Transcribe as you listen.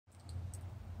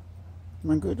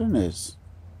My goodness.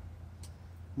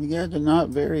 You guys are not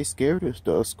very scared of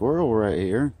a squirrel right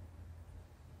here.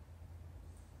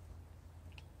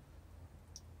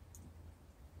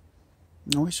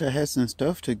 I wish I had some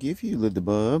stuff to give you, little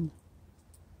bub.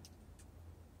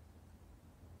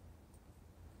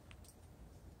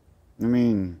 I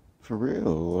mean, for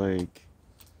real, like,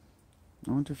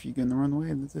 I wonder if you're gonna run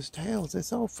away with his tails.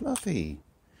 It's all fluffy.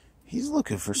 He's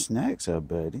looking for snacks, I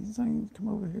bet. He's like, come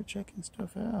over here checking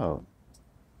stuff out.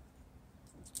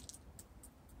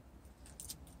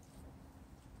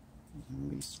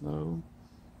 Be slow.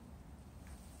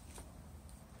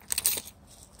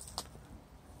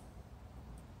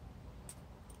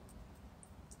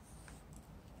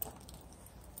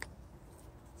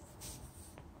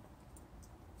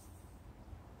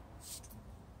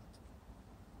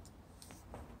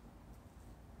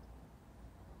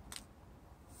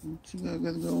 What you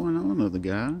got going on, little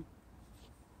guy?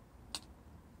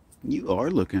 You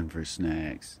are looking for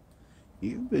snacks.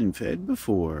 You've been fed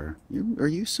before. Are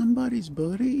you somebody's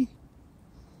buddy?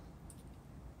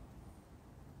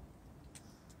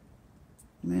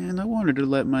 Man, I wanted to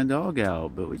let my dog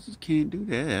out, but we just can't do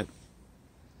that.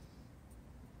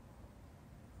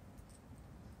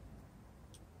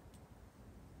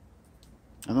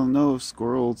 I don't know if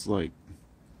squirrels, like,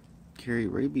 carry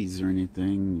rabies or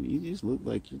anything. You just look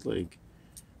like you're, like,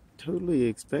 totally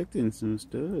expecting some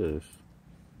stuff.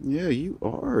 Yeah, you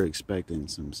are expecting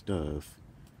some stuff.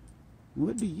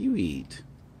 What do you eat?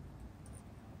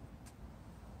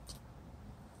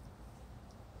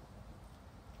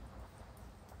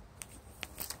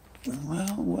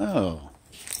 Well, well.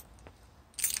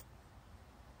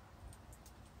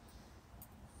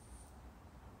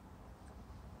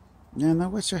 Man, I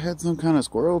wish I had some kind of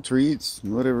squirrel treats,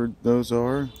 whatever those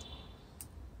are.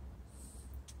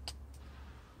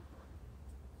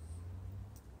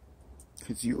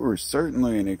 Because you were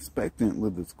certainly an expectant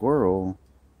little squirrel.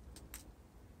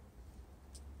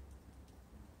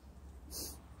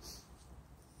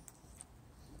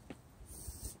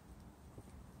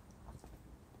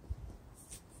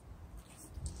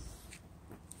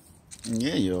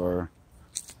 Yeah, you are.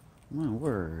 My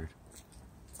word.